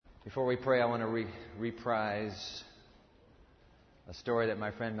Before we pray, I want to reprise a story that my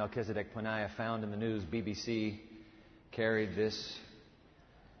friend Melchizedek Panaya found in the news. BBC carried this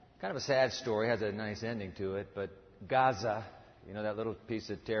kind of a sad story, has a nice ending to it, but Gaza, you know, that little piece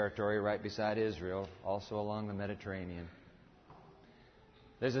of territory right beside Israel, also along the Mediterranean.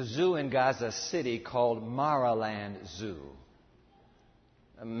 There's a zoo in Gaza City called Maraland Zoo.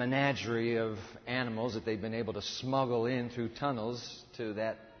 A menagerie of animals that they've been able to smuggle in through tunnels to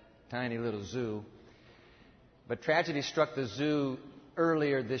that tiny little zoo. But tragedy struck the zoo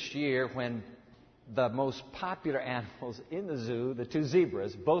earlier this year when the most popular animals in the zoo, the two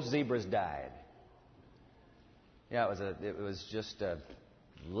zebras, both zebras died. Yeah, it was just a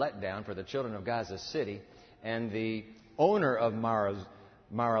letdown for the children of Gaza City. And the owner of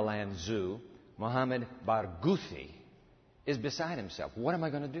Maraland Zoo, Mohammed Barghouti, is beside himself. What am I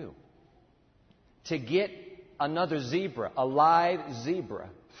going to do? To get another zebra, a live zebra,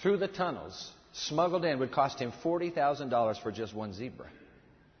 through the tunnels, smuggled in, would cost him $40,000 for just one zebra.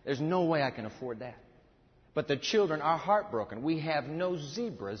 There's no way I can afford that. But the children are heartbroken. We have no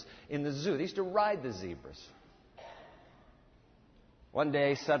zebras in the zoo. They used to ride the zebras. One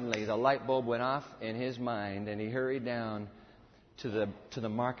day, suddenly, the light bulb went off in his mind, and he hurried down to the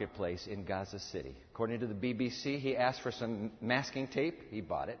marketplace in Gaza City. According to the BBC, he asked for some masking tape. He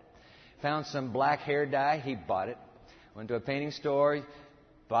bought it. Found some black hair dye. He bought it. Went to a painting store.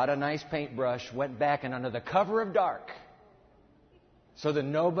 Bought a nice paintbrush. Went back, and under the cover of dark, so that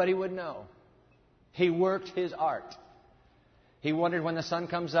nobody would know, he worked his art. He wondered, when the sun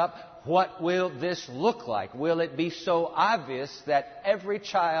comes up, what will this look like? Will it be so obvious that every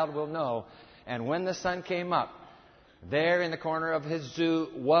child will know? And when the sun came up, there in the corner of his zoo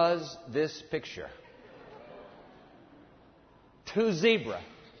was this picture. Two zebra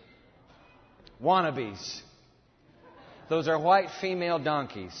wannabes. Those are white female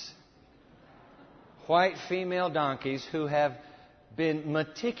donkeys. White female donkeys who have been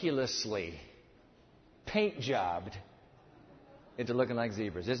meticulously paint jobbed into looking like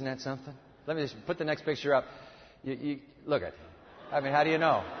zebras. Isn't that something? Let me just put the next picture up. You look at it. I mean, how do you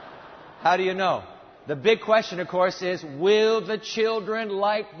know? How do you know? The big question, of course, is, will the children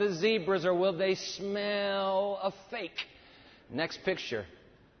like the zebras, or will they smell a fake? Next picture.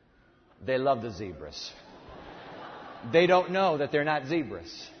 They love the zebras. They don't know that they're not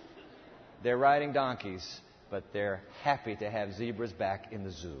zebras. They're riding donkeys, but they're happy to have zebras back in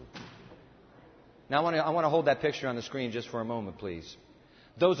the zoo. Now, I want to hold that picture on the screen just for a moment, please.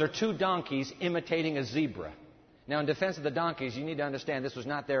 Those are two donkeys imitating a zebra. Now, in defense of the donkeys, you need to understand this was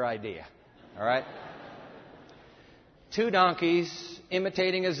not their idea. All right? Two donkeys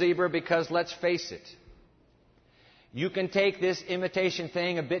imitating a zebra because, let's face it, you can take this imitation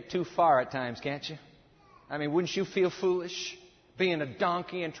thing a bit too far at times, can't you? I mean, wouldn't you feel foolish being a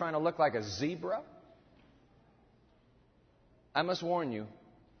donkey and trying to look like a zebra? I must warn you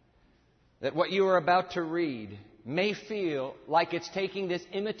that what you are about to read may feel like it's taking this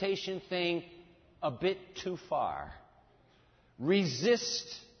imitation thing a bit too far. Resist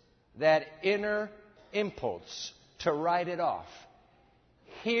that inner impulse to write it off.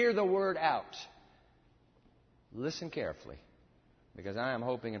 Hear the word out. Listen carefully, because I am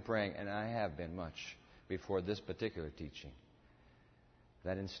hoping and praying, and I have been much before this particular teaching,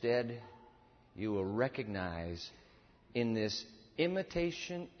 that instead you will recognize in this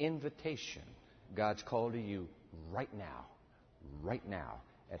imitation invitation God's call to you right now,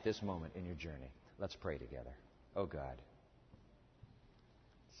 at this moment in your journey. Let's pray together. Oh God,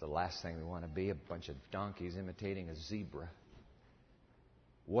 it's the last thing we want to be, a bunch of donkeys imitating a zebra.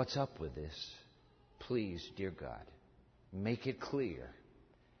 What's up with this? Please, dear God, make it clear.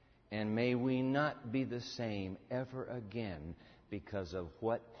 And may we not be the same ever again because of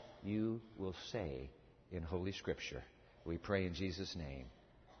what you will say in Holy Scripture. We pray in Jesus' name.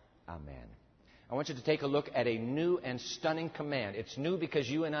 Amen. I want you to take a look at a new and stunning command. It's new because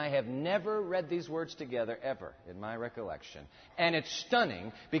you and I have never read these words together ever, in my recollection. And it's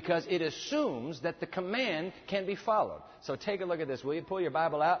stunning because it assumes that the command can be followed. So take a look at this. Will you pull your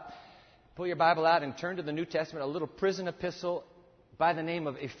Bible out? Pull your Bible out and turn to the New Testament, a little prison epistle by the name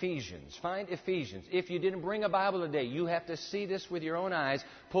of Ephesians. Find Ephesians. If you didn't bring a Bible today, you have to see this with your own eyes.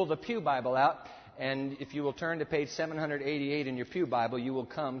 Pull the Pew Bible out, and if you will turn to page 788 in your Pew Bible, you will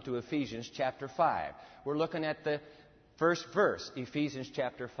come to Ephesians chapter 5. We're looking at the first verse, Ephesians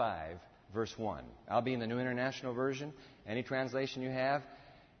chapter 5, verse 1. I'll be in the New International Version. Any translation you have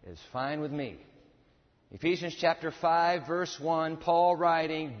is fine with me. Ephesians chapter 5, verse 1, Paul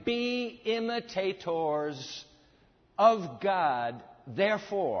writing, "Be imitators of God,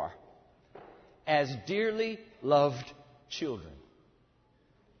 therefore, as dearly loved children,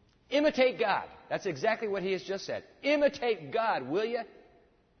 Imitate God. That's exactly what he has just said. Imitate God, will you?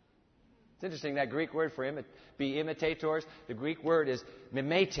 It's interesting, that Greek word for be imitators, the Greek word is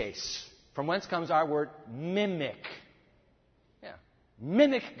mimetes, from whence comes our word mimic. Yeah,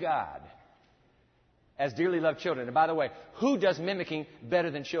 mimic God as dearly loved children. And by the way, who does mimicking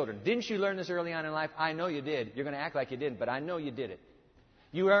better than children? Didn't you learn this early on in life? I know you did. You're going to act like you didn't, but I know you did it.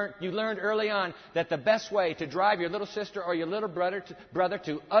 You learned early on that the best way to drive your little sister or your little brother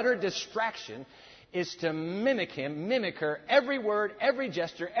to utter distraction is to mimic him, mimic her, every word, every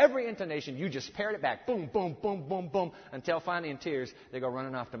gesture, every intonation. You just parrot it back. Boom, boom, boom, boom, boom, until finally in tears they go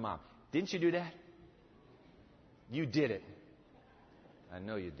running off to mom. Didn't you do that? You did it. I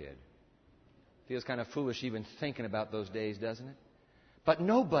know you did. Feels kind of foolish even thinking about those days, doesn't it? But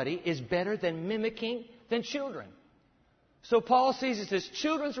nobody is better than mimicking than children. So Paul sees it as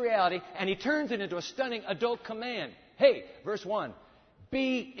children's reality, and he turns it into a stunning adult command. Hey, verse 1,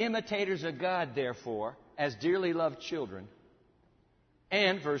 be imitators of God, therefore, as dearly loved children.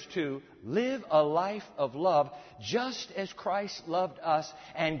 And verse 2, live a life of love, just as Christ loved us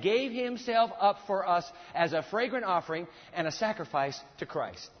and gave himself up for us as a fragrant offering and a sacrifice to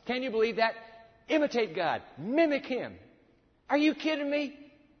Christ. Can you believe that? Imitate God. Mimic him. Are you kidding me?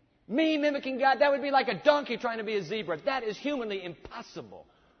 Me mimicking God, that would be like a donkey trying to be a zebra. That is humanly impossible.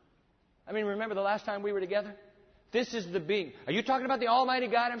 I mean, remember the last time we were together? This is the being. Are you talking about the Almighty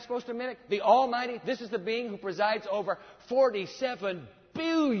God I'm supposed to mimic? The Almighty? This is the being who presides over 47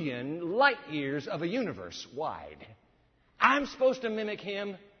 billion light years of a universe wide. I'm supposed to mimic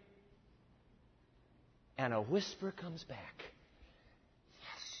him. And a whisper comes back.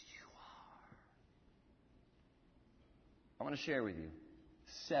 Yes, you are. I want to share with you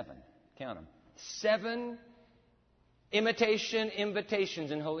 7, count them, 7 imitation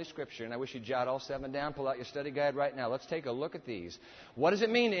invitations in Holy Scripture. And I wish you'd jot all 7 down. Pull out your study guide right now. Let's take a look at these. What does it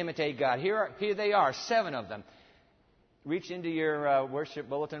mean to imitate God? Here they are, 7 of them. Reach into your worship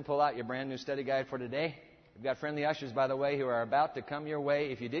bulletin, pull out your brand new study guide for today. We've got friendly ushers, by the way, who are about to come your way.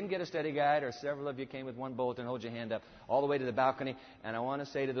 If you didn't get a study guide, or several of you came with one bulletin, hold your hand up all the way to the balcony. And I want to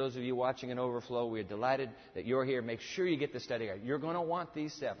say to those of you watching in overflow, we're delighted that you're here. Make sure you get the study guide. You're going to want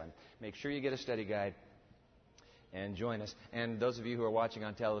these 7. Make sure you get a study guide and join us. And those of you who are watching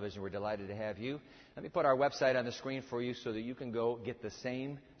on television, we're delighted to have you. Let me put our website on the screen for you so that you can go get the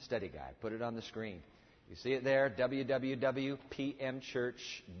same study guide. Put it on the screen. You see it there,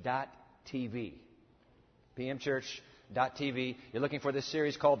 www.pmchurch.tv. pmchurch.tv. You're looking for this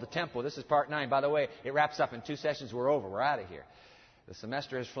series called The Temple. This is part 9. By the way, it wraps up in 2 sessions. We're over. We're out of here. The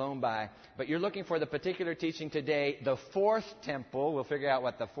semester has flown by. But you're looking for the particular teaching today, the 4th temple. We'll figure out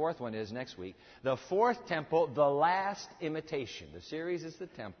what the 4th one is next week. The 4th temple, the last imitation. The series is The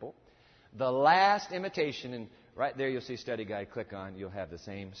Temple. The last imitation. And right there you'll see study guide. Click on. You'll have the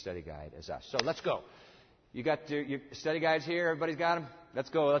same study guide as us. So let's go. You got your study guides here? Everybody's got them? Let's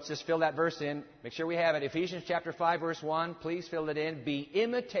go. Let's just fill that verse in. Make sure we have it. Ephesians chapter 5, verse 1. Please fill it in. Be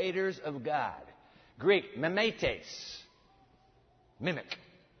imitators of God. Greek, mimetes. Mimic.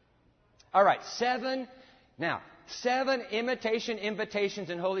 All right, 7 imitation invitations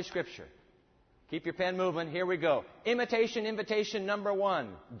in Holy Scripture. Keep your pen moving. Here we go. Invitation number 1.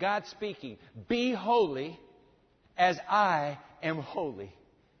 God speaking. Be holy as I am holy.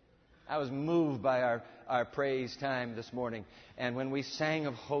 I was moved by our praise time this morning. And when we sang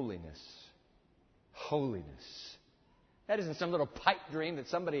of holiness, that isn't some little pipe dream that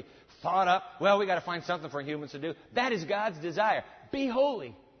somebody thought up. Well, we got to find something for humans to do. That is God's desire. Be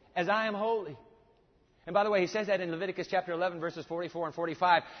holy as I am holy. And by the way, he says that in Leviticus chapter 11, verses 44 and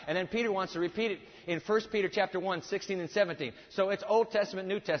 45. And then Peter wants to repeat it in 1 Peter chapter 1, 16 and 17. So it's Old Testament,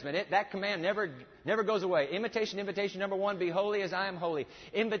 New Testament. That command never goes away. Invitation number 1, be holy as I am holy.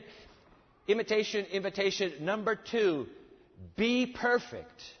 Invitation number 2, be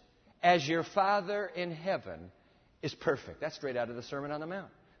perfect as your Father in heaven is perfect. That's straight out of the Sermon on the Mount.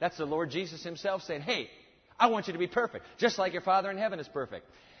 That's the Lord Jesus himself saying, hey, I want you to be perfect, just like your Father in heaven is perfect.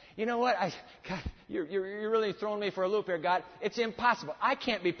 You know what? God, you're really throwing me for a loop here, God. It's impossible. I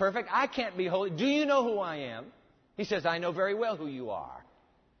can't be perfect. I can't be holy. Do you know who I am? He says, I know very well who you are.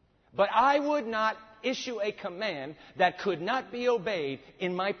 But I would not issue a command that could not be obeyed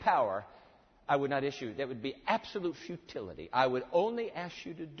in my power. I would not issue. That would be absolute futility. I would only ask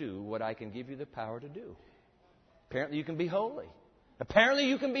you to do what I can give you the power to do. Apparently you can be holy. Apparently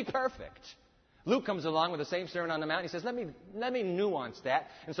you can be perfect. Luke comes along with the same Sermon on the Mount. He says, let me nuance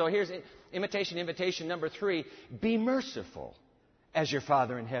that. And so here's invitation number 3. Be merciful as your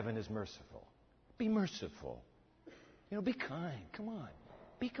Father in heaven is merciful. Be merciful. Be kind. Come on.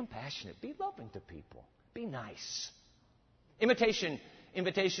 Be compassionate. Be loving to people. Be nice. Invitation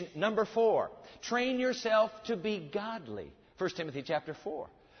Invitation number 4. Train yourself to be godly. 1 Timothy chapter 4.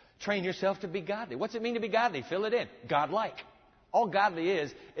 Train yourself to be godly. What's it mean to be godly? Fill it in. Godlike. All godly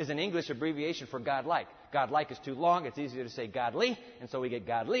is an English abbreviation for godlike. Godlike is too long. It's easier to say godly, and so we get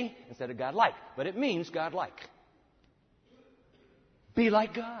godly instead of godlike. But it means godlike. Be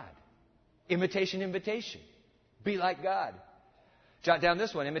like God. Imitation, invitation. Be like God. Jot down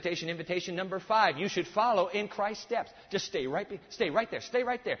this one. Invitation number 5. You should follow in Christ's steps. Just stay right there. Stay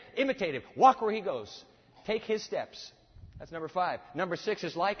right there. Imitate Him. Walk where He goes. Take His steps. That's number 5. Number 6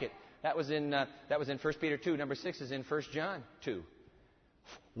 is like it. That was in 1 Peter 2. Number 6 is in 1 John 2.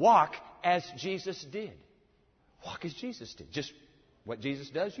 Walk as Jesus did. Walk as Jesus did. Just what Jesus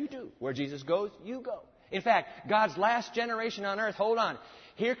does, you do. Where Jesus goes, you go. In fact, God's last generation on earth, hold on.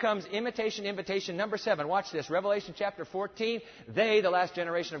 Here comes invitation number 7. Watch this. Revelation chapter 14. They, the last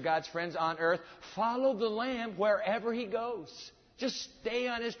generation of God's friends on earth, follow the Lamb wherever He goes. Just stay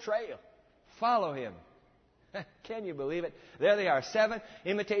on His trail. Follow Him. Can you believe it? There they are. 7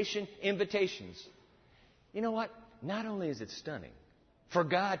 invitations. You know what? Not only is it stunning for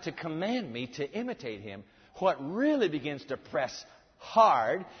God to command me to imitate Him, what really begins to press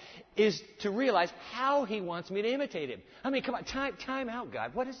hard is to realize how He wants me to imitate Him. I mean, come on, time out,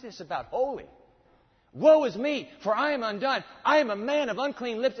 God. What is this about holy? Woe is me, for I am undone. I am a man of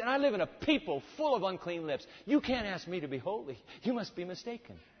unclean lips, and I live in a people full of unclean lips. You can't ask me to be holy. You must be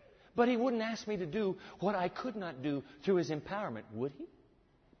mistaken. But He wouldn't ask me to do what I could not do through His empowerment, would He?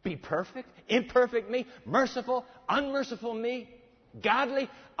 Be perfect, imperfect me, merciful, unmerciful me, godly,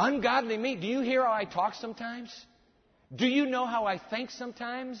 ungodly me. Do you hear how I talk sometimes? Do you know how I think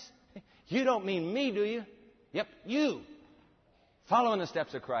sometimes? You don't mean me, do you? Yep, you. Follow in the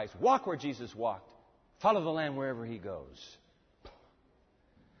steps of Christ. Walk where Jesus walked. Follow the Lamb wherever He goes.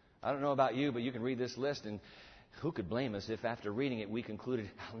 I don't know about you, but you can read this list, and who could blame us if after reading it we concluded,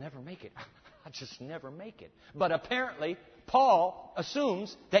 I'll never make it. I'll just never make it. But apparently, Paul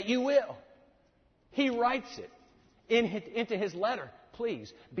assumes that you will. He writes it into his letter.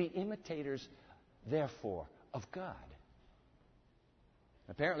 Please be imitators, therefore, of God.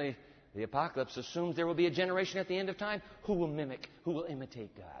 Apparently, the apocalypse assumes there will be a generation at the end of time who will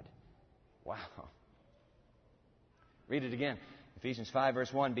imitate God. Wow. Read it again. Ephesians 5,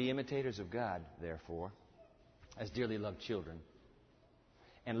 verse 1. Be imitators of God, therefore, as dearly loved children,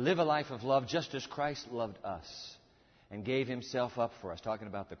 and live a life of love just as Christ loved us and gave Himself up for us, talking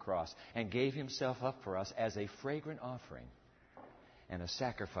about the cross, and gave Himself up for us as a fragrant offering and a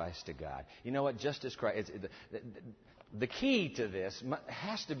sacrifice to God. You know what? Just as Christ... The key to this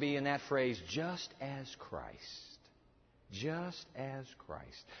has to be in that phrase, just as Christ. Just as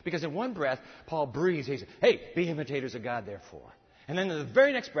Christ. Because in one breath, Paul breathes, he says, hey, be imitators of God, therefore. And then in the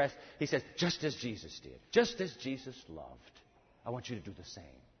very next breath, he says, just as Jesus did. Just as Jesus loved. I want you to do the same.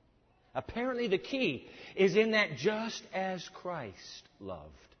 Apparently the key is in that just as Christ loved.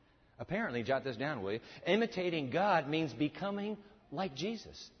 Apparently, jot this down, will you? Imitating God means becoming like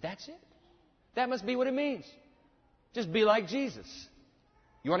Jesus. That's it. That must be what it means. Just be like Jesus.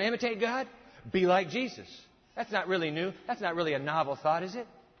 You want to imitate God? Be like Jesus. That's not really new. That's not really a novel thought, is it?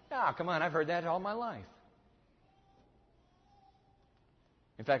 Ah, come on, I've heard that all my life.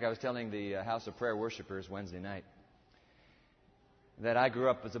 In fact, I was telling the House of Prayer worshipers Wednesday night that I grew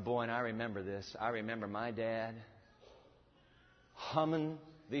up as a boy, and I remember this. I remember my dad humming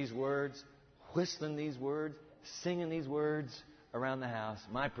these words, whistling these words, singing these words around the house.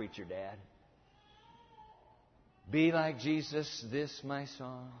 My preacher dad. Be like Jesus, this my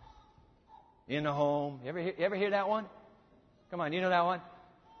song. In the home. You ever hear that one? Come on, you know that one?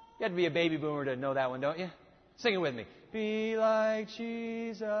 You have to be a baby boomer to know that one, don't you? Sing it with me. Be like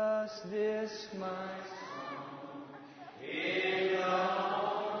Jesus, this my song. In the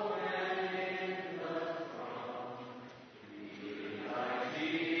home and in the throng. Be like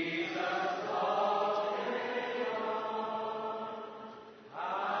Jesus all day long.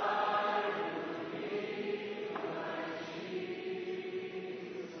 I will be like Jesus.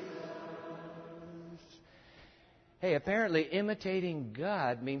 Hey, apparently imitating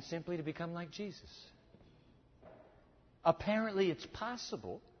God means simply to become like Jesus. Apparently it's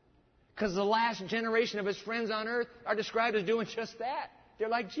possible because the last generation of His friends on earth are described as doing just that. They're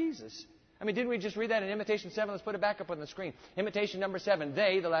like Jesus. I mean, didn't we just read that in Imitation 7? Let's put it back up on the screen. Imitation number 7.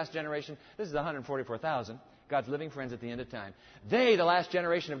 They, the last generation, this is 144,000, God's living friends at the end of time. They, the last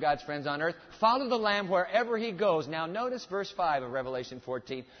generation of God's friends on earth, follow the Lamb wherever He goes. Now notice verse 5 of Revelation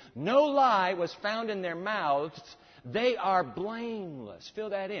 14. No lie was found in their mouths. They are blameless. Fill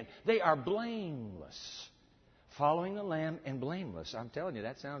that in. They are blameless. Following the Lamb and blameless. I'm telling you,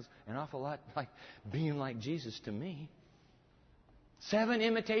 that sounds an awful lot like being like Jesus to me. 7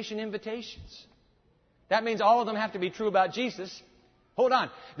 imitation invitations. That means all of them have to be true about Jesus. Hold on.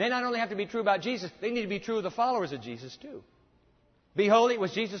 They not only have to be true about Jesus, they need to be true of the followers of Jesus too. Be holy.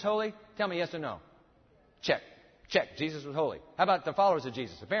 Was Jesus holy? Tell me yes or no. Check. Check. Jesus was holy. How about the followers of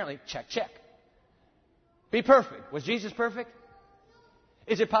Jesus? Apparently, check, check. Be perfect. Was Jesus perfect?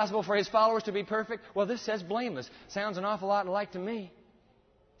 Is it possible for His followers to be perfect? Well, this says blameless. Sounds an awful lot alike to me.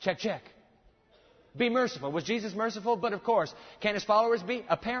 Check, check. Be merciful. Was Jesus merciful? But of course. Can His followers be?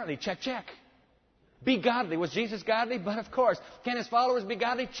 Apparently. Check, check. Be godly. Was Jesus godly? But of course. Can His followers be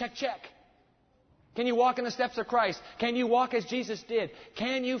godly? Check, check. Can you walk in the steps of Christ? Can you walk as Jesus did?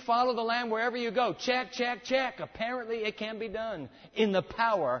 Can you follow the Lamb wherever you go? Check, check, check. Apparently it can be done in the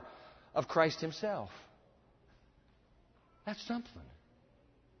power of Christ Himself. That's something.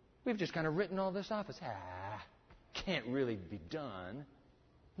 We've just kind of written all this off as, can't really be done.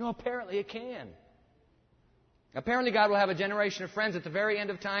 No, apparently it can. Apparently God will have a generation of friends at the very end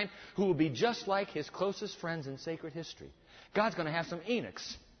of time who will be just like His closest friends in sacred history. God's going to have some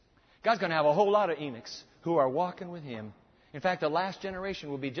Enochs. God's going to have a whole lot of Enochs who are walking with Him. In fact, the last generation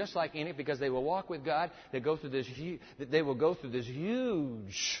will be just like Enoch because they will walk with God. They will go through this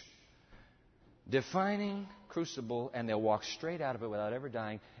huge defining crucible, and they'll walk straight out of it without ever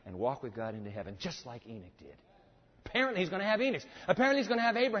dying and walk with God into heaven, just like Enoch did. Apparently He's going to have Enochs. Apparently He's going to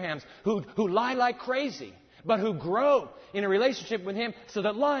have Abrahams who lie like crazy, but who grow in a relationship with Him so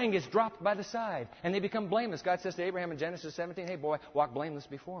that lying is dropped by the side and they become blameless. God says to Abraham in Genesis 17, hey boy, walk blameless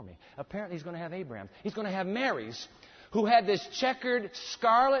before me. Apparently He's going to have Abraham. He's going to have Marys who had this checkered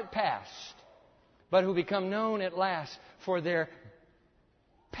scarlet past, but who become known at last for their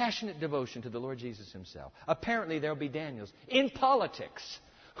passionate devotion to the Lord Jesus Himself. Apparently there will be Daniels in politics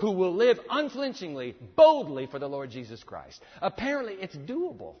who will live unflinchingly, boldly for the Lord Jesus Christ. Apparently it's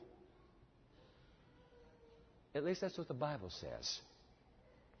doable. At least that's what the Bible says.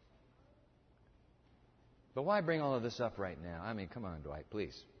 But why bring all of this up right now? I mean, come on, Dwight,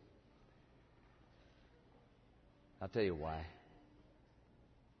 please. I'll tell you why.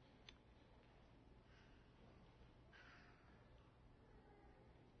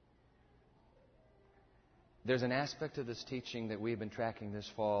 There's an aspect of this teaching that we've been tracking this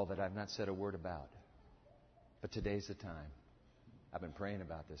fall that I've not said a word about. But today's the time. I've been praying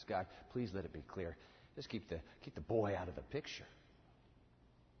about this. God, please let it be clear. Just keep the boy out of the picture.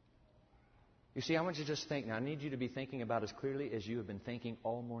 You see, I want you to just think. Now, I need you to be thinking about as clearly as you have been thinking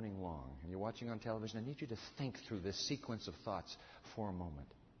all morning long. And you're watching on television. I need you to think through this sequence of thoughts for a moment.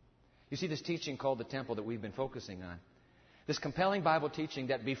 You see, this teaching called the temple that we've been focusing on. This compelling Bible teaching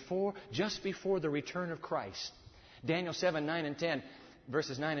that just before the return of Christ, Daniel 7, 9 and 10,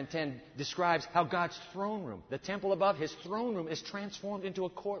 verses 9 and 10 describes how God's throne room, the temple above, His throne room is transformed into a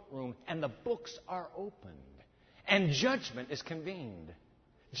courtroom and the books are opened and judgment is convened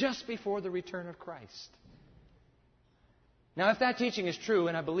just before the return of Christ. Now, if that teaching is true,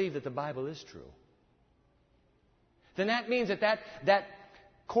 and I believe that the Bible is true, then that means that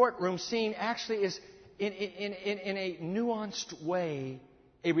courtroom scene actually is in a nuanced way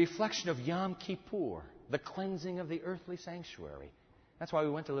a reflection of Yom Kippur, the cleansing of the earthly sanctuary. That's why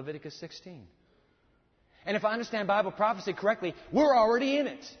we went to Leviticus 16. And if I understand Bible prophecy correctly, we're already in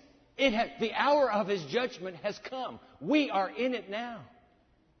it. The hour of His judgment has come. We are in it now.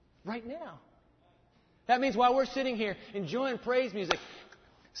 Right now. That means while we're sitting here enjoying praise music,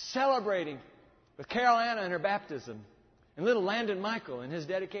 celebrating with Carol Anna and her baptism, and little Landon Michael and his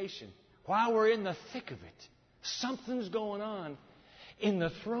dedication, while we're in the thick of it, something's going on in the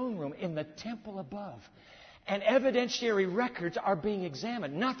throne room, in the temple above. And evidentiary records are being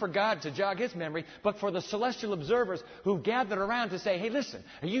examined, not for God to jog His memory, but for the celestial observers who've gathered around to say, hey, listen,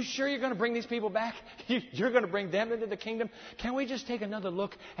 are you sure you're going to bring these people back? You're going to bring them into the kingdom? Can we just take another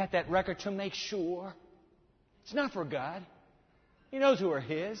look at that record to make sure? It's not for God. He knows who are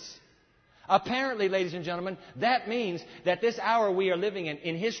His. Apparently, ladies and gentlemen, that means that this hour we are living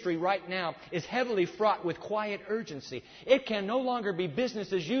in history right now is heavily fraught with quiet urgency. It can no longer be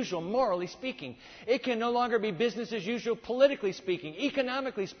business as usual, morally speaking. It can no longer be business as usual, politically speaking,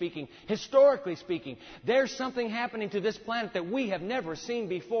 economically speaking, historically speaking. There's something happening to this planet that we have never seen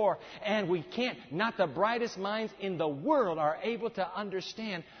before, and we can't, not the brightest minds in the world are able to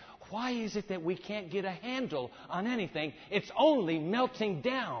understand. Why is it that we can't get a handle on anything? It's only melting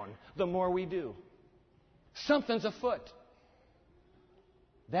down the more we do. Something's afoot.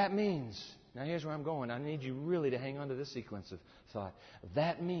 That means, now here's where I'm going. I need you really to hang on to this sequence of thought.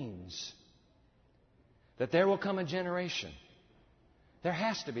 That means that there will come a generation. There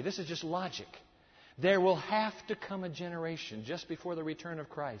has to be. This is just logic. There will have to come a generation just before the return of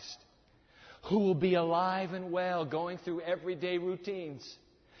Christ who will be alive and well, going through everyday routines.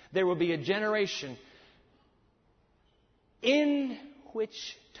 There will be a generation in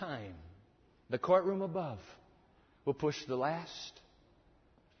which time the courtroom above will push the last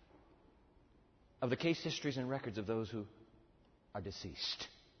of the case histories and records of those who are deceased.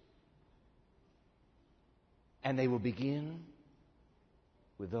 And they will begin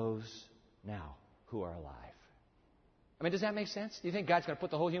with those now who are alive. I mean, does that make sense? Do you think God's going to put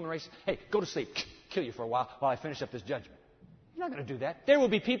the whole human race, hey, go to sleep, kill you for a while I finish up this judgment? He's not going to do that. There will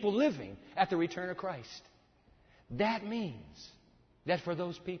be people living at the return of Christ. That means that for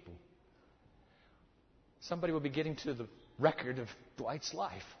those people, somebody will be getting to the record of Dwight's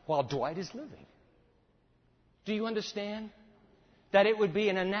life while Dwight is living. Do you understand? That it would be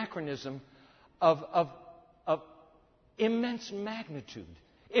an anachronism of immense magnitude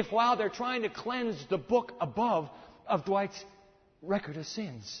if while they're trying to cleanse the book above of Dwight's record of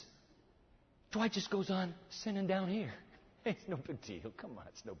sins, Dwight just goes on sinning down here. Hey, it's no big deal. Come on,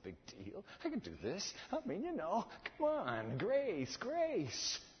 it's no big deal. I can do this. I mean, come on. Grace,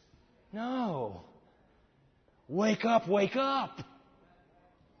 grace. No. Wake up, wake up.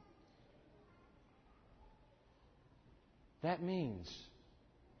 That means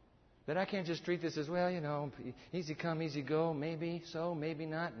that I can't just treat this as, well, easy come, easy go, maybe so, maybe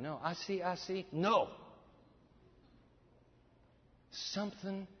not. No, I see. No.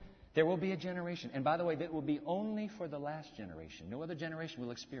 There will be a generation. And by the way, that will be only for the last generation. No other generation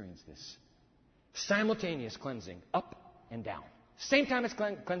will experience this. Simultaneous cleansing, up and down. Same time as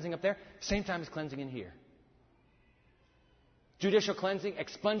cleansing up there, same time as cleansing in here. Judicial cleansing,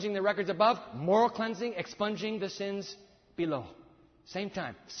 expunging the records above. Moral cleansing, expunging the sins below. Same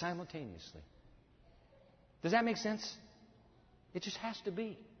time, simultaneously. Does that make sense? It just has to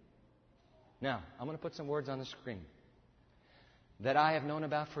be. Now, I'm going to put some words on the screen that I have known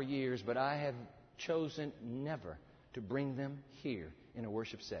about for years, but I have chosen never to bring them here in a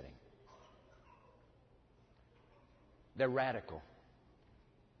worship setting. They're radical.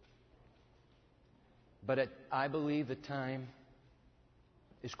 But I believe the time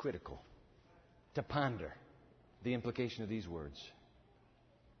is critical to ponder the implication of these words.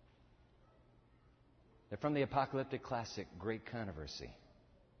 They're from the apocalyptic classic, Great Controversy.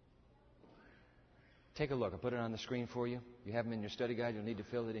 Take a look. I'll put it on the screen for you. You have them in your study guide. You'll need to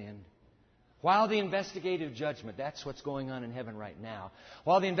fill it in. While the investigative judgment, that's what's going on in heaven right now.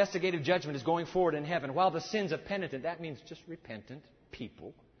 While the investigative judgment is going forward in heaven, while the sins of penitent, that means just repentant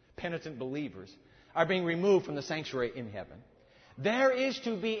people, penitent believers, are being removed from the sanctuary in heaven, there is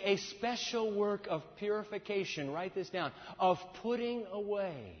to be a special work of purification, write this down, of putting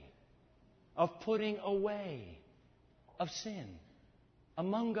away of sin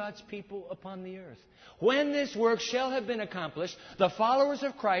among God's people upon the earth. When this work shall have been accomplished, the followers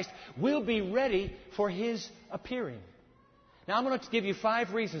of Christ will be ready for His appearing. Now, I'm going to give you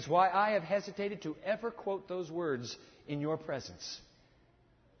 5 reasons why I have hesitated to ever quote those words in your presence.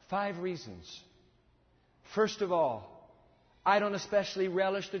 5 reasons. First of all, I don't especially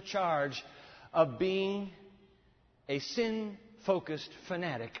relish the charge of being a sin-focused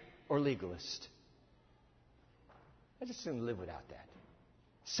fanatic or legalist. I just soon live without that.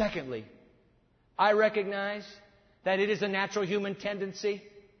 Secondly, I recognize that it is a natural human tendency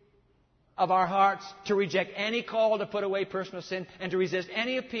of our hearts to reject any call to put away personal sin and to resist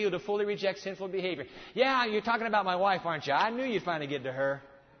any appeal to fully reject sinful behavior. Yeah, you're talking about my wife, aren't you? I knew you'd finally get to her.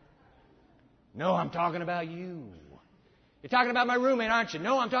 No, I'm talking about you. You're talking about my roommate, aren't you?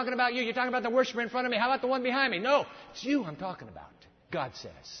 No, I'm talking about you. You're talking about the worshiper in front of me. How about the one behind me? No, it's you I'm talking about, God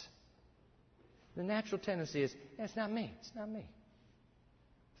says. The natural tendency is, it's not me. It's not me.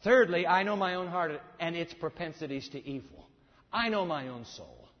 Thirdly, I know my own heart and its propensities to evil. I know my own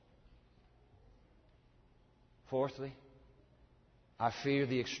soul. Fourthly, I fear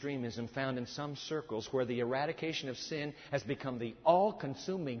the extremism found in some circles where the eradication of sin has become the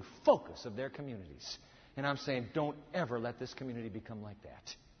all-consuming focus of their communities. And I'm saying, don't ever let this community become like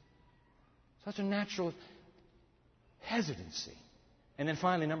that. Such a natural hesitancy. And then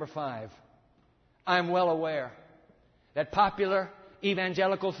finally, number 5, I'm well aware that popular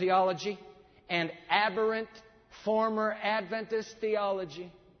evangelical theology and aberrant former Adventist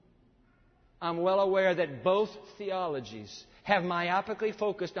theology, I'm well aware that both theologies have myopically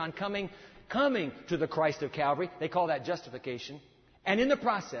focused on coming to the Christ of Calvary. They call that justification. And in the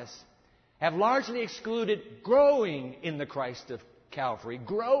process, have largely excluded growing in the Christ of Calvary,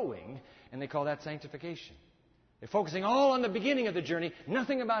 and they call that sanctification. They're focusing all on the beginning of the journey,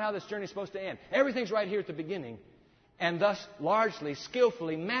 nothing about how this journey is supposed to end. Everything's right here at the beginning, and thus largely,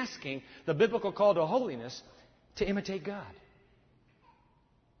 skillfully masking the biblical call to holiness to imitate God.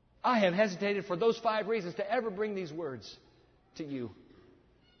 I have hesitated for those 5 reasons to ever bring these words to you.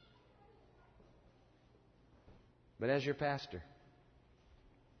 But as your pastor,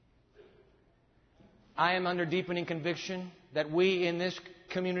 I am under deepening conviction that we in this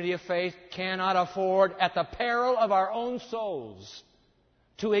community of faith cannot afford, at the peril of our own souls,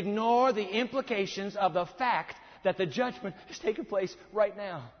 to ignore the implications of the fact that the judgment is taking place right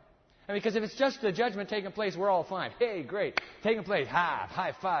now. Because if it's just the judgment taking place, we're all fine. Hey, great. Taking place.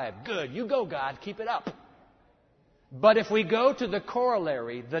 High five. Good. You go, God. Keep it up. But if we go to the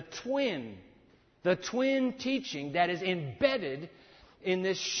corollary, the twin teaching that is embedded in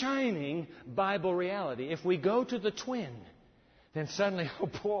this shining Bible reality, if we go to the twin, then suddenly, oh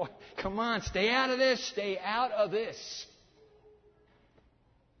boy, come on, stay out of this. Stay out of this.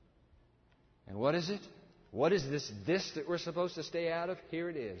 And what is it? What is this that we're supposed to stay out of? Here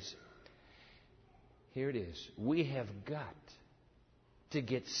it is. Here it is. We have got to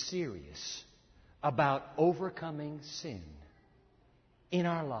get serious about overcoming sin in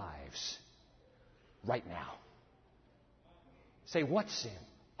our lives right now. Say, what sin?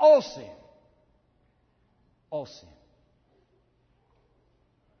 All sin. All sin.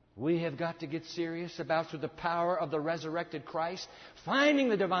 We have got to get serious about, through the power of the resurrected Christ, finding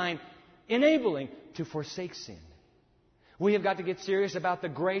the divine enabling to forsake sin. We have got to get serious about the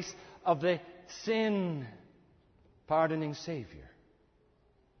grace of the sin-pardoning Savior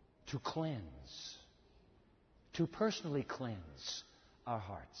to cleanse, to personally cleanse our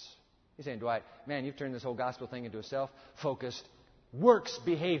hearts. You're saying, Dwight, man, you've turned this whole gospel thing into a self-focused works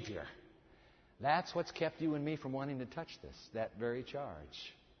behavior. That's what's kept you and me from wanting to touch this, that very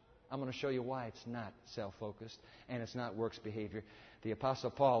charge. I'm going to show you why it's not self-focused and it's not works behavior. The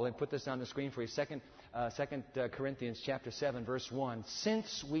Apostle Paul, and put this on the screen for you, 2 Corinthians chapter 7, verse 1.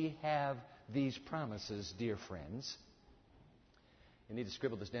 Since we have these promises, dear friends. You need to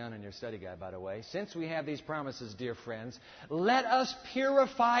scribble this down in your study guide, by the way. Since we have these promises, dear friends, let us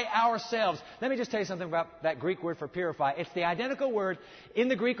purify ourselves. Let me just tell you something about that Greek word for purify. It's the identical word in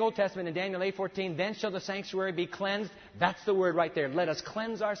the Greek Old Testament in Daniel 8:14. Then shall the sanctuary be cleansed. That's the word right there. Let us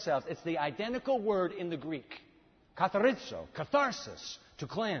cleanse ourselves. It's the identical word in the Greek. Katharizo, catharsis, to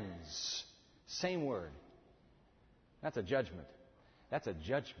cleanse. Same word. That's a judgment. That's a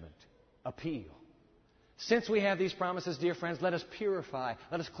judgment appeal. Since we have these promises, dear friends, let us purify.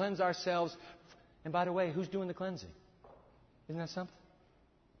 Let us cleanse ourselves. And by the way, who's doing the cleansing? Isn't that something?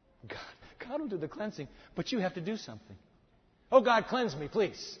 God will do the cleansing, but you have to do something. Oh, God, cleanse me,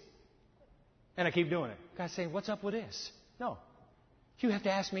 please. And I keep doing it. God's saying, what's up with this? No. You have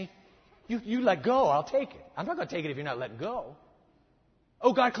to ask me. You let go, I'll take it. I'm not going to take it if you're not letting go.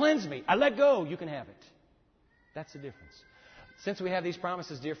 Oh, God, cleanse me. I let go. You can have it. That's the difference. Since we have these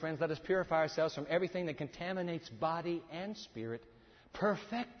promises, dear friends, let us purify ourselves from everything that contaminates body and spirit,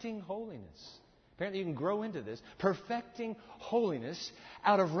 perfecting holiness. Apparently you can grow into this. Perfecting holiness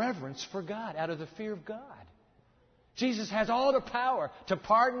out of reverence for God, out of the fear of God. Jesus has all the power to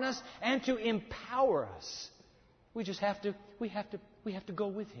pardon us and to empower us. We just have to go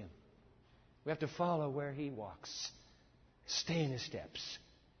with Him. We have to follow where He walks. Stay in His steps.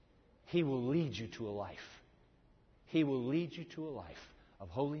 He will lead you to a life. He will lead you to a life of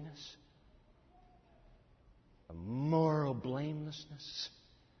holiness, of moral blamelessness,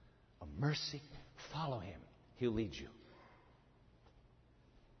 of mercy. Follow Him. He'll lead you.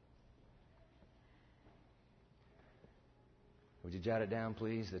 Would you jot it down,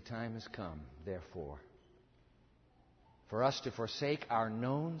 please? The time has come, therefore, for us to forsake our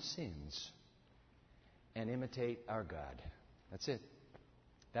known sins and imitate our God. That's it.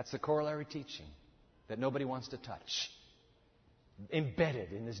 That's the corollary teaching that nobody wants to touch.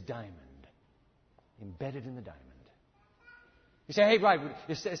 Embedded in this diamond. Embedded in the diamond. You say, hey, right,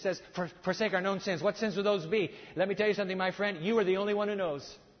 it says, forsake our known sins. What sins would those be? Let me tell you something, my friend. You are the only one who knows.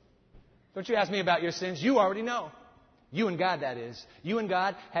 Don't you ask me about your sins. You already know. You and God, that is. You and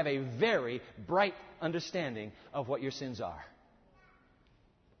God have a very bright understanding of what your sins are.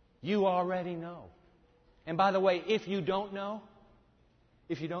 You already know. And by the way, if you don't know,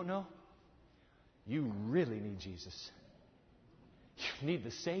 you really need Jesus. You need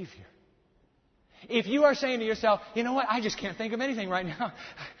the Savior. If you are saying to yourself, you know what, I just can't think of anything right now.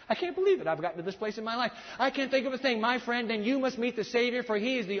 I can't believe it. I've gotten to this place in my life. I can't think of a thing. My friend, then you must meet the Savior, for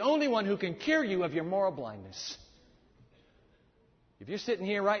He is the only one who can cure you of your moral blindness. If you're sitting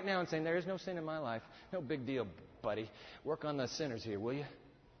here right now and saying, there is no sin in my life, no big deal, buddy. Work on the sinners here, will you?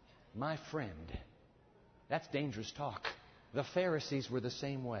 My friend, that's dangerous talk. The Pharisees were the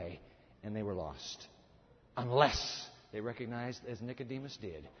same way, and they were lost. Unless they recognized, as Nicodemus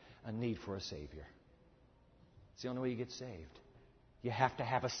did, a need for a Savior. It's the only way you get saved. You have to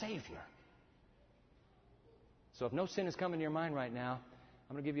have a Savior. So if no sin has come into your mind right now,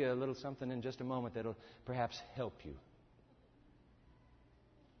 I'm going to give you a little something in just a moment that will perhaps help you.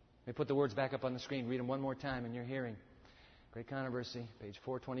 Let me put the words back up on the screen. Read them one more time in your hearing. Great Controversy, page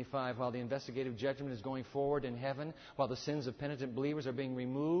 425. While the investigative judgment is going forward in heaven, while the sins of penitent believers are being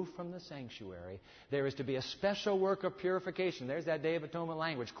removed from the sanctuary, there is to be a special work of purification. There's that Day of Atonement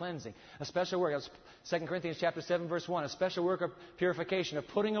language, cleansing. A special work. That's 2 Corinthians chapter 7, verse 1. A special work of purification, of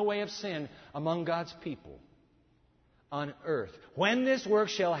putting away of sin among God's people on earth. When this work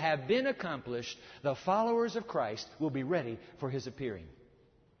shall have been accomplished, the followers of Christ will be ready for His appearing.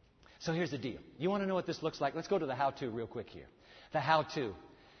 So here's the deal. You want to know what this looks like? Let's go to the how-to real quick here. The how-to.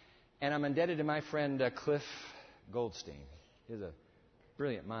 And I'm indebted to my friend Cliff Goldstein. He's a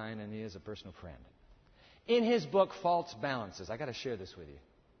brilliant mind, and he is a personal friend. In his book, False Balances, I got to share this with you.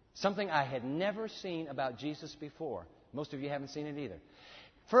 Something I had never seen about Jesus before. Most of you haven't seen it either.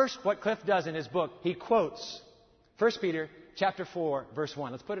 First, what Cliff does in his book, he quotes 1 Peter chapter 4, verse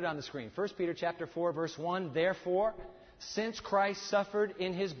 1. Let's put it on the screen. 1 Peter chapter 4, verse 1. Therefore, since Christ suffered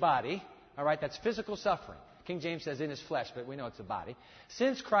in His body, all right, that's physical suffering. King James says in His flesh, but we know it's a body.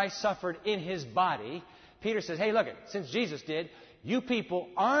 Since Christ suffered in His body, Peter says, hey, look it, since Jesus did, you people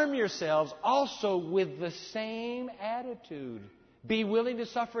arm yourselves also with the same attitude. Be willing to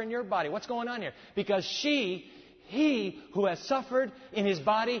suffer in your body. What's going on here? Because he who has suffered in his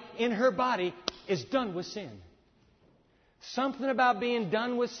body, in her body, is done with sin. Something about being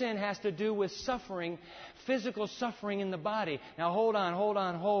done with sin has to do with suffering, physical suffering in the body. Now, hold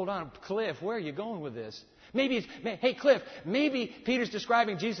on. Cliff, where are you going with this? Hey, Cliff, maybe Peter's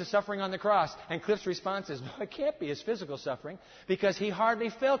describing Jesus suffering on the cross. And Cliff's response is, no, it can't be his physical suffering because he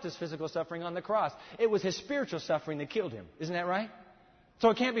hardly felt his physical suffering on the cross. It was his spiritual suffering that killed him. Isn't that right? So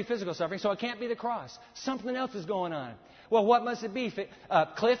it can't be physical suffering, so it can't be the cross. Something else is going on. Well, what must it be?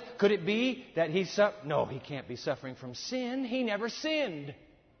 Cliff, could it be that No, he can't be suffering from sin. He never sinned.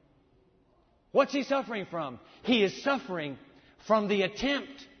 What's he suffering from? He is suffering from the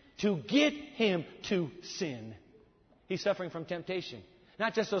attempt to get him to sin. He's suffering from temptation.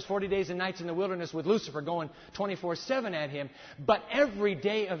 Not just those 40 days and nights in the wilderness with Lucifer going 24/7 at him, but every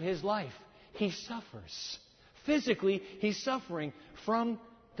day of his life he suffers. Physically, he's suffering from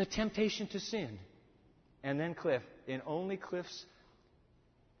the temptation to sin. And then Cliff, in only Cliff's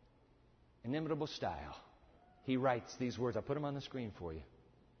inimitable style, he writes these words. I'll put them on the screen for you.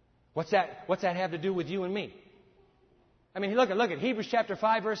 What's that have to do with you and me? I mean, look at Hebrews chapter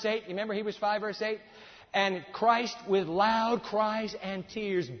 5, verse 8. You remember Hebrews 5, verse 8? And Christ, with loud cries and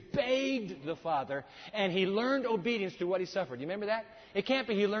tears, begged the Father, and He learned obedience through what He suffered. You remember that? It can't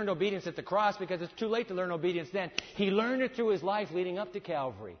be He learned obedience at the cross because it's too late to learn obedience then. He learned it through His life leading up to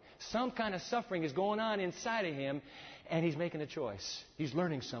Calvary. Some kind of suffering is going on inside of Him, and He's making a choice. He's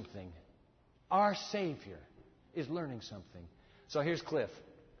learning something. Our Savior is learning something. So here's Cliff.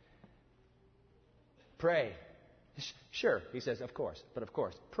 Pray. Sure, he says, of course. But of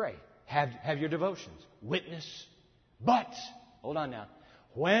course, pray. Have your devotions. Witness. But, hold on now.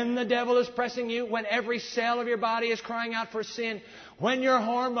 When the devil is pressing you, when every cell of your body is crying out for sin, when your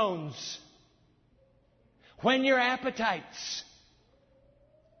hormones, when your appetites,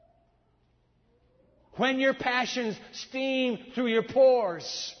 when your passions steam through your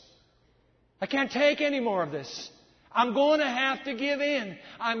pores, I can't take any more of this. I'm going to have to give in.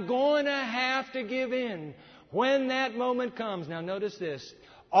 I'm going to have to give in. When that moment comes, now notice this.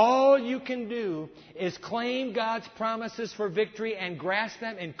 All you can do is claim God's promises for victory and grasp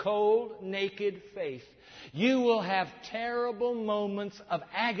them in cold, naked faith. You will have terrible moments of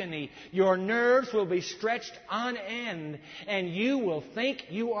agony. Your nerves will be stretched on end, and you will think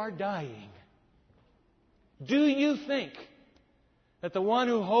you are dying. Do you think that the one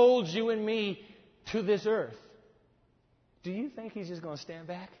who holds you and me to this earth, do you think He's just going to stand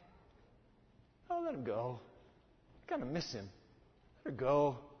back? Oh, let Him go. I kind of miss Him. Let her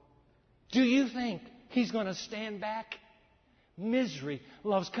go. Do you think He's going to stand back? Misery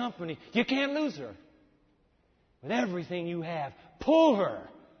loves company. You can't lose her. With everything you have, pull her.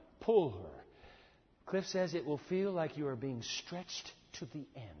 Pull her. Cliff says it will feel like you are being stretched to the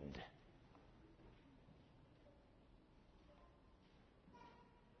end.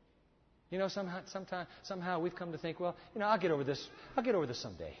 You know, somehow we've come to think, well, I'll get over this. I'll get over this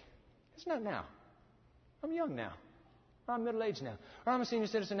someday. It's not now. I'm young now. Or I'm middle-aged now. Or I'm a senior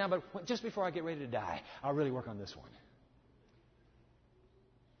citizen now, but just before I get ready to die, I'll really work on this one.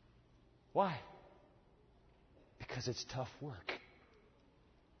 Why? Because it's tough work.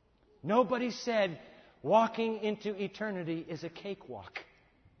 Nobody said walking into eternity is a cakewalk.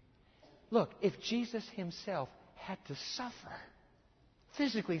 Look, if Jesus Himself had to suffer,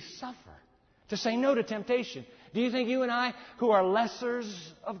 physically suffer to say no to temptation. Do you think you and I, who are lessers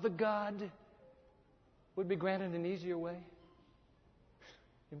of the God, would be granted an easier way?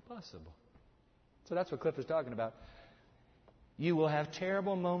 Impossible. So that's what Cliff is talking about. You will have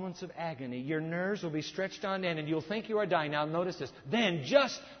terrible moments of agony. Your nerves will be stretched on end, and you'll think you are dying. Now notice this. Then,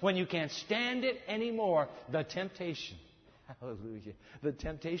 just when you can't stand it anymore, the temptation, hallelujah, the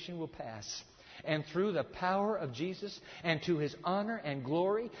temptation will pass. And through the power of Jesus and to His honor and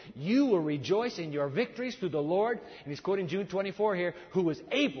glory, you will rejoice in your victories through the Lord. And he's quoting Jude 24 here, who is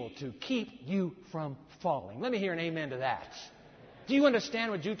able to keep you from falling. Let me hear an amen to that. Do you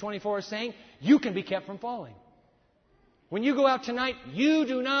understand what Jude 24 is saying? You can be kept from falling. When you go out tonight, you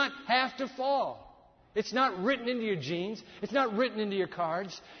do not have to fall. It's not written into your genes. It's not written into your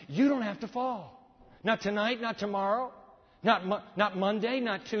cards. You don't have to fall. Not tonight, not tomorrow. Not Monday,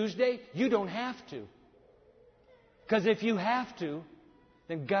 not Tuesday. You don't have to. Because if you have to,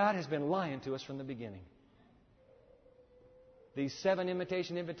 then God has been lying to us from the beginning. These 7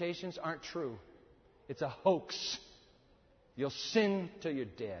 invitations aren't true. It's a hoax. You'll sin till you're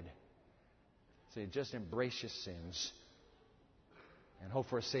dead. So you just embrace your sins and hope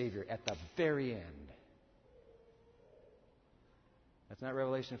for a Savior at the very end. That's not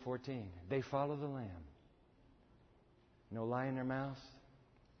Revelation 14. They follow the Lamb. No lie in their mouth.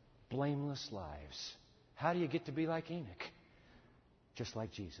 Blameless lives. How do you get to be like Enoch? Just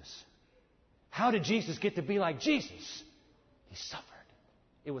like Jesus. How did Jesus get to be like Jesus? He suffered.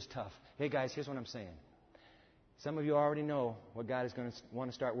 It was tough. Hey guys, here's what I'm saying. Some of you already know what God is going to want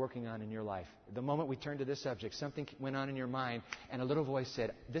to start working on in your life. The moment we turned to this subject, something went on in your mind, and a little voice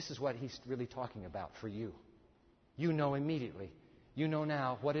said, this is what He's really talking about for you. You know immediately. You know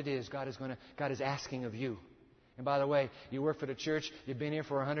now what it is God is asking of you. And by the way, you work for the church, you've been here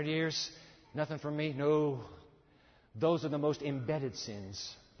for 100 years, nothing from me? No. Those are the most embedded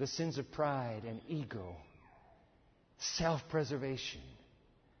sins. The sins of pride and ego. Self-preservation.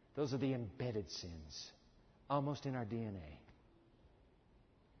 Those are the embedded sins. Almost in our DNA.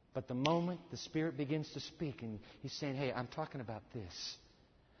 But the moment the Spirit begins to speak and He's saying, hey, I'm talking about this.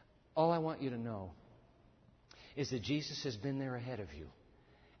 All I want you to know is that Jesus has been there ahead of you.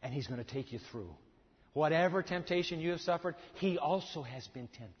 And He's going to take you through. Whatever temptation you have suffered, He also has been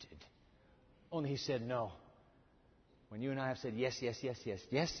tempted. Only He said no. When you and I have said yes, yes, yes, yes,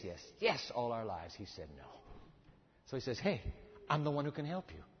 yes, yes, yes all our lives, He said no. So He says, hey, I'm the one who can help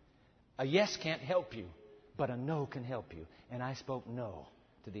you. A yes can't help you. But a no can help you. And I spoke no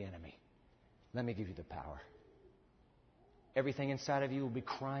to the enemy. Let me give you the power. Everything inside of you will be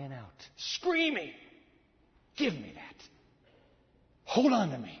crying out, screaming, give me that. Hold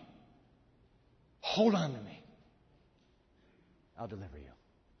on to me. Hold on to me. I'll deliver you.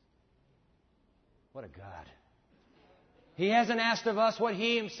 What a God. He hasn't asked of us what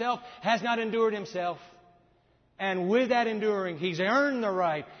He Himself has not endured Himself. And with that enduring, He's earned the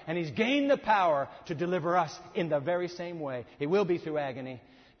right and He's gained the power to deliver us in the very same way. It will be through agony.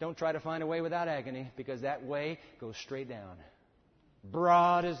 Don't try to find a way without agony, because that way goes straight down.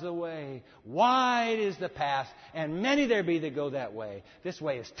 Broad is the way, wide is the path, and many there be that go that way. This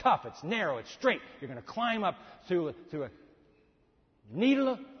way is tough, it's narrow, it's straight. You're going to climb up through a needle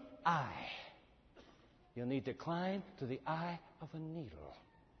of eye. You'll need to climb to the eye of a needle.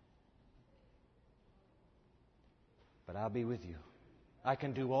 But I'll be with you. I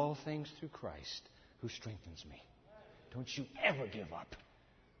can do all things through Christ who strengthens me. Don't you ever give up.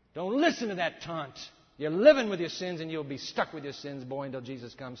 Don't listen to that taunt. You're living with your sins and you'll be stuck with your sins, boy, until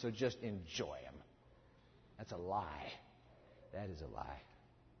Jesus comes, so just enjoy Him. That's a lie. That is a lie.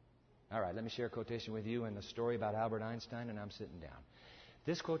 All right, let me share a quotation with you and the story about Albert Einstein, and I'm sitting down.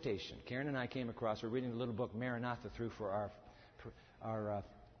 This quotation, Karen and I came across, we're reading the little book Maranatha through for our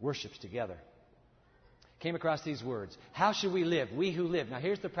worships together. Came across these words. How should we live? We who live. Now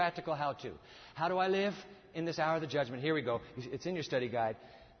here's the practical how-to. How do I live in this hour of the judgment? Here we go. It's in your study guide.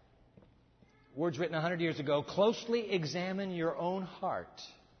 Words written 100 years ago. Closely examine your own heart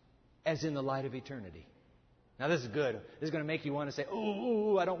as in the light of eternity. Now this is good. This is going to make you want to say,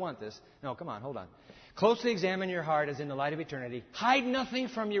 ooh, I don't want this. No, come on, hold on. Closely examine your heart as in the light of eternity. Hide nothing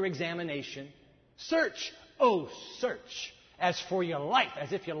from your examination. Search, search, as for your life,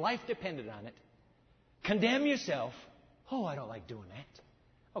 as if your life depended on it. Condemn yourself. Oh, I don't like doing that.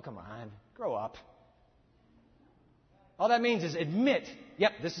 Oh, come on. Grow up. All that means is admit,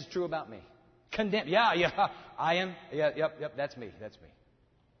 yep, this is true about me. Condemn. Yeah, I am. Yep, that's me.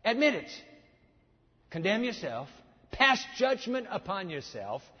 Admit it. Condemn yourself. Pass judgment upon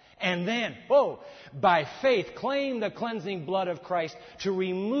yourself. And then, by faith, claim the cleansing blood of Christ to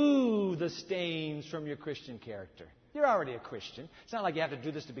remove the stains from your Christian character. You're already a Christian. It's not like you have to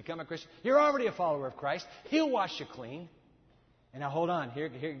do this to become a Christian. You're already a follower of Christ. He'll wash you clean. And now hold on. Here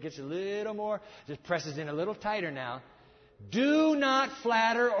it gets a little more, just presses in a little tighter now. Do not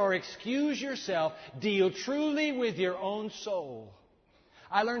flatter or excuse yourself. Deal truly with your own soul.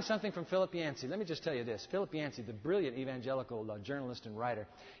 I learned something from Philip Yancey. Let me just tell you this. Philip Yancey, the brilliant evangelical journalist and writer,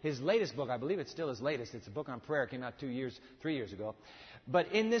 his latest book, I believe it's still his latest. It's a book on prayer. It came out 3 years ago.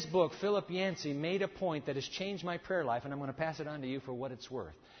 But in this book, Philip Yancey made a point that has changed my prayer life, and I'm going to pass it on to you for what it's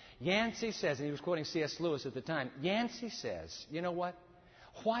worth. Yancey says, and he was quoting C.S. Lewis at the time, Yancey says, you know what?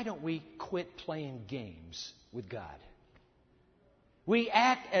 Why don't we quit playing games with God? We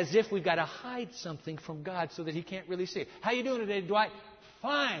act as if we've got to hide something from God so that He can't really see it. How you doing today, Dwight?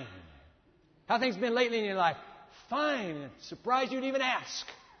 Fine. How things been lately in your life? Fine. Surprised you'd even ask.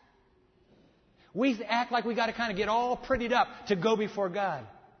 We act like we got to kind of get all prettied up to go before God.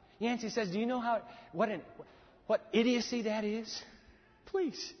 Yancey says, do you know what idiocy that is?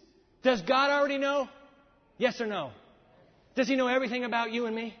 Please. Does God already know? Yes or no? Does He know everything about you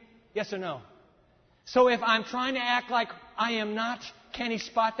and me? Yes or no? So if I'm trying to act like I am not, can He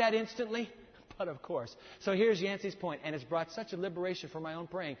spot that instantly? But of course. So here's Yancey's point, and it's brought such a liberation for my own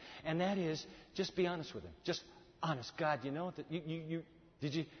praying, and that is, just be honest with Him. Just honest. God, you know that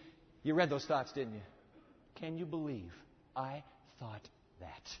you read those thoughts, didn't you? Can you believe I thought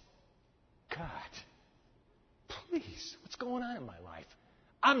that? God, please, what's going on in my life?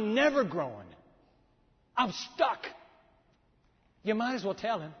 I'm never growing. I'm stuck. You might as well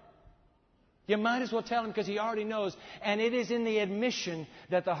tell Him. You might as well tell Him, because He already knows. And it is in the admission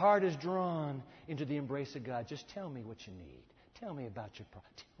that the heart is drawn into the embrace of God. Just tell me what you need. Tell me about your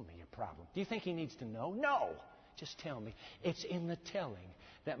problem. Tell me your problem. Do you think He needs to know? No. Just tell me. It's in the telling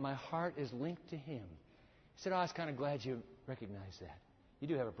that my heart is linked to Him. He said, I was kind of glad you recognized that. You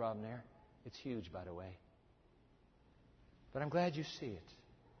do have a problem there. It's huge, by the way. But I'm glad you see it.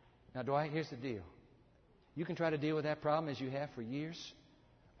 Now, Dwight, here's the deal. You can try to deal with that problem as you have for years,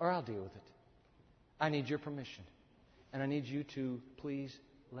 or I'll deal with it. I need your permission. And I need you to please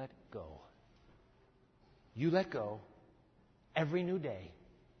let go. You let go every new day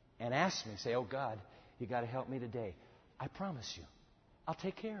and ask me, say, oh God, you got to help me today. I promise you, I'll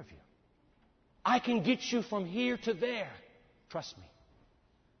take care of you. I can get you from here to there. Trust me.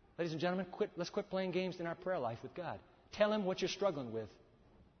 Ladies and gentlemen, let's quit playing games in our prayer life with God. Tell Him what you're struggling with.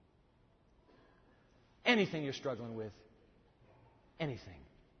 Anything you're struggling with. Anything.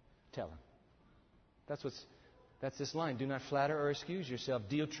 Tell Him. That's this line. Do not flatter or excuse yourself.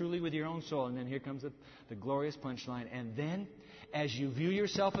 Deal truly with your own soul. And then here comes the glorious punchline. And then, as you view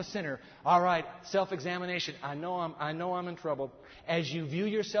yourself a sinner, all right, self-examination. I know I'm in trouble. As you view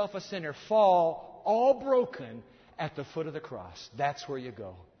yourself a sinner, fall all broken at the foot of the cross. That's where you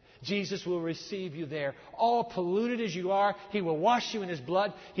go. Jesus will receive you there. All polluted as you are, He will wash you in His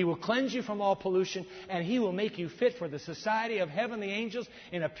blood. He will cleanse you from all pollution. And He will make you fit for the society of heavenly angels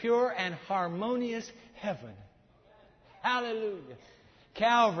in a pure and harmonious heaven. Hallelujah.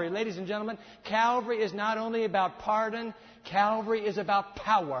 Calvary, ladies and gentlemen, Calvary is not only about pardon. Calvary is about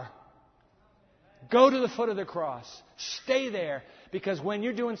power. Go to the foot of the cross. Stay there. Because when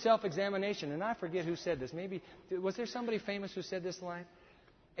you're doing self-examination, and I forget who said this. Maybe, was there somebody famous who said this line?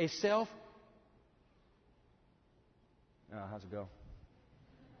 How's it go?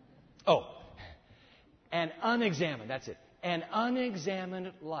 Oh, an unexamined, that's it. An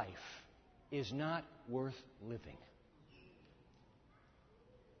unexamined life is not worth living.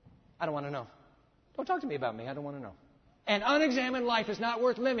 I don't want to know. Don't talk to me about me. I don't want to know. An unexamined life is not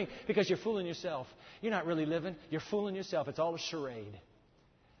worth living because you're fooling yourself. You're not really living. You're fooling yourself. It's all a charade.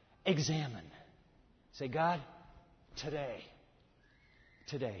 Examine. Say, God, today,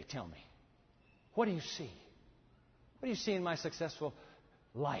 tell me, what do you see? What do you see in my successful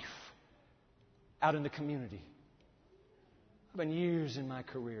life out in the community? I've been years in my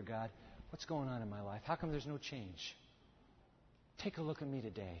career, God. What's going on in my life? How come there's no change? Take a look at me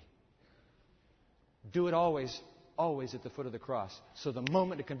today. Do it always at the foot of the cross. So the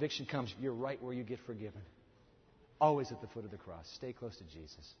moment the conviction comes, you're right where you get forgiven. Always at the foot of the cross. Stay close to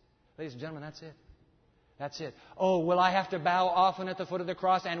Jesus. Ladies and gentlemen, that's it. That's it. Oh, will I have to bow often at the foot of the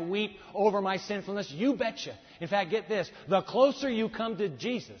cross and weep over my sinfulness? You betcha. In fact, get this. The closer you come to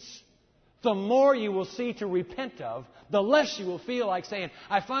Jesus, the more you will see to repent of, the less you will feel like saying,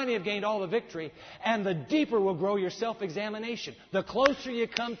 I finally have gained all the victory, and the deeper will grow your self-examination. The closer you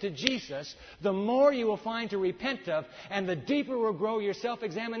come to Jesus, the more you will find to repent of, and the deeper will grow your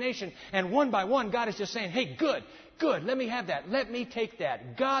self-examination. And one by one, God is just saying, hey, good, let me have that. Let me take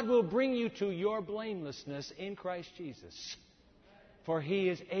that. God will bring you to your blamelessness in Christ Jesus. For He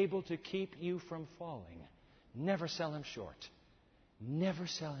is able to keep you from falling. Never sell him short. Never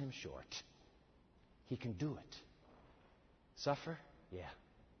sell him short. He can do it. Suffer? Yeah.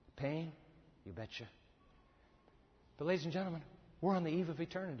 Pain? You betcha. But ladies and gentlemen, we're on the eve of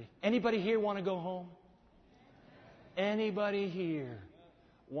eternity. Anybody here want to go home? Anybody here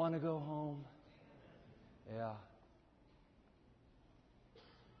want to go home? Yeah.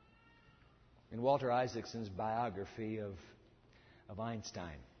 In Walter Isaacson's biography of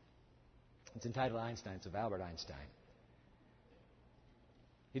Einstein, it's entitled Einstein's of Albert Einstein.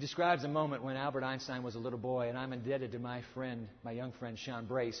 He describes a moment when Albert Einstein was a little boy, and I'm indebted to my young friend Sean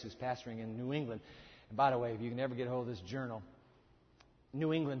Brace, who's pastoring in New England. And by the way, if you can ever get hold of this journal,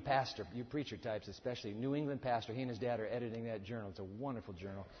 New England pastor, you preacher types especially, New England pastor, he and his dad are editing that journal. It's a wonderful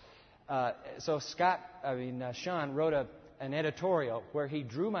journal. So Sean wrote an editorial where he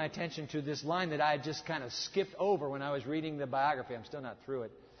drew my attention to this line that I had just kind of skipped over when I was reading the biography. I'm still not through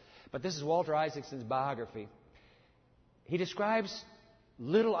it. But this is Walter Isaacson's biography. He describes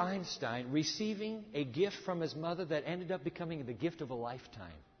little Einstein receiving a gift from his mother that ended up becoming the gift of a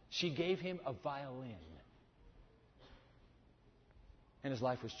lifetime. She gave him a violin. And his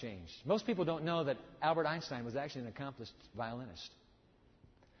life was changed. Most people don't know that Albert Einstein was actually an accomplished violinist.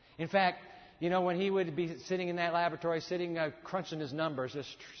 In fact, when he would be sitting in that laboratory, crunching his numbers, just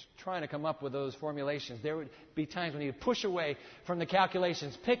trying to come up with those formulations, there would be times when he would push away from the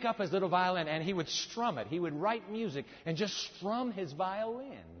calculations, pick up his little violin, and he would strum it. He would write music and just strum his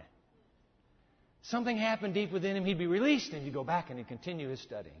violin. Something happened deep within him. He'd be released, and he'd go back and he'd continue his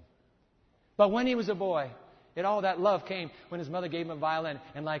studying. But when he was a boy, all that love came when his mother gave him a violin.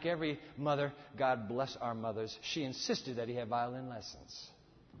 And like every mother, God bless our mothers, she insisted that he have violin lessons.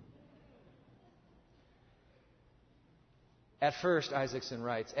 At first, Isaacson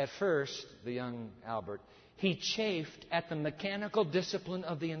writes, the young Albert, he chafed at the mechanical discipline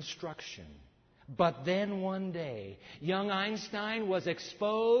of the instruction. But then one day, young Einstein was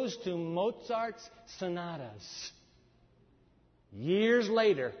exposed to Mozart's sonatas. Years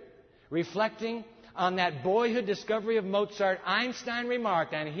later, reflecting on that boyhood discovery of Mozart, Einstein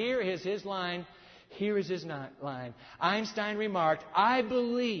remarked, and here is his line. Einstein remarked, I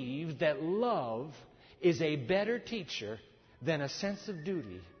believe that love is a better teacher than a sense of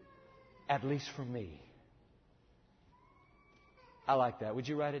duty, at least for me. I like that. Would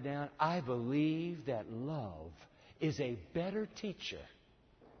you write it down? I believe that love is a better teacher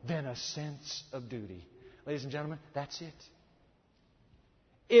than a sense of duty. Ladies and gentlemen, that's it.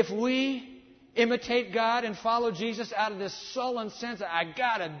 If we imitate God and follow Jesus out of this sullen sense, I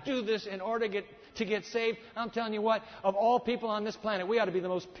got to do this in order to get saved, I'm telling you what, of all people on this planet, we ought to be the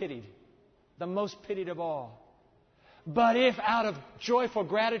most pitied of all. But if out of joyful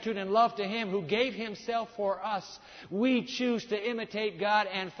gratitude and love to Him who gave Himself for us, we choose to imitate God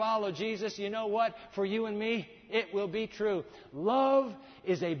and follow Jesus, you know what? For you and me, it will be true. Love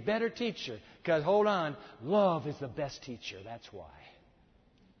is a better teacher. Because, hold on, love is the best teacher. That's why.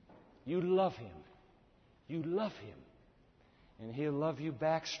 You love Him. You love Him. And He'll love you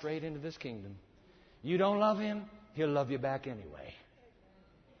back straight into this kingdom. You don't love Him, He'll love you back anyway.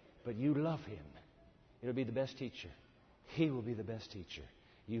 But you love Him. It'll be the best teacher. He will be the best teacher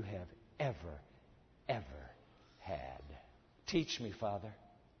you have ever had. Teach me, Father,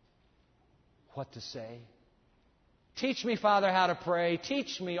 what to say. Teach me, Father, how to pray.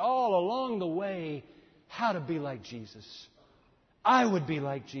 Teach me all along the way how to be like Jesus. I would be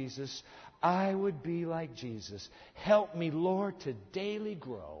like Jesus. I would be like Jesus. Help me, Lord, to daily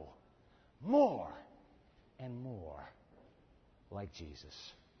grow more and more like Jesus.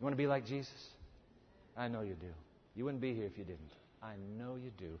 You want to be like Jesus? I know you do. You wouldn't be here if you didn't. I know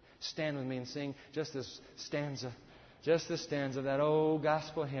you do. Stand with me and sing just this stanza of that old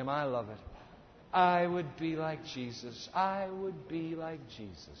gospel hymn. I love it. I would be like Jesus. I would be like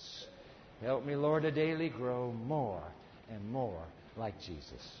Jesus. Help me, Lord, to daily grow more and more like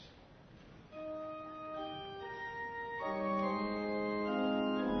Jesus.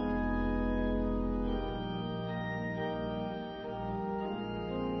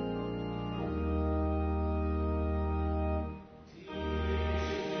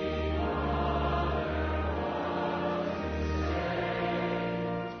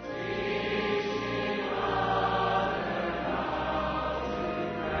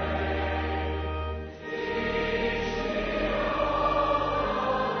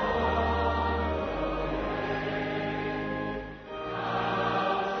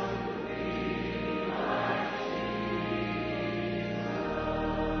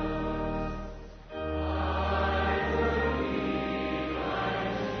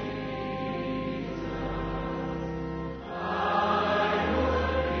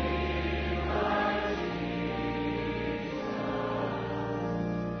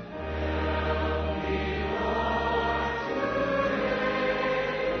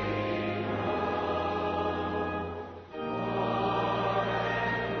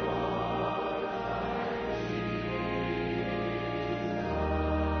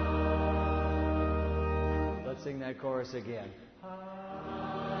 Let's sing that chorus again.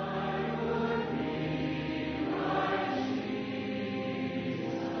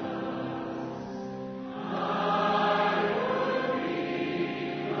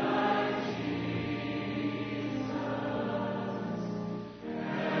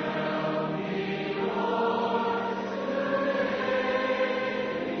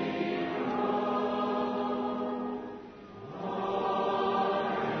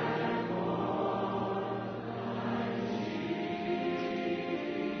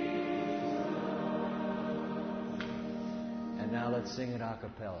 Now let's sing it a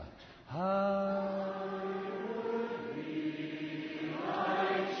cappella.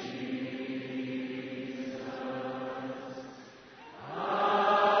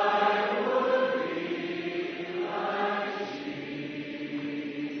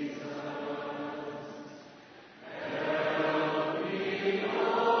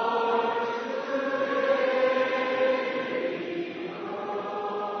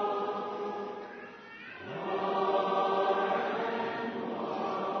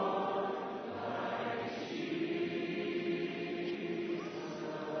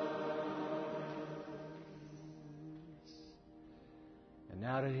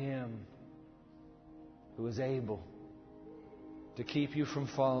 Now to Him who is able to keep you from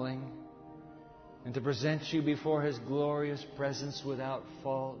falling and to present you before His glorious presence without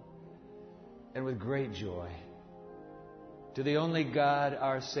fault and with great joy. To the only God,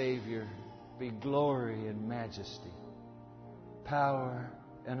 our Savior, be glory and majesty, power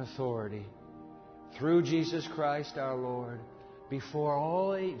and authority through Jesus Christ our Lord, before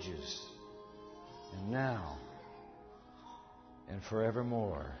all ages, and now and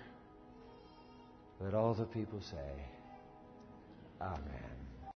forevermore. Let all the people say, Amen.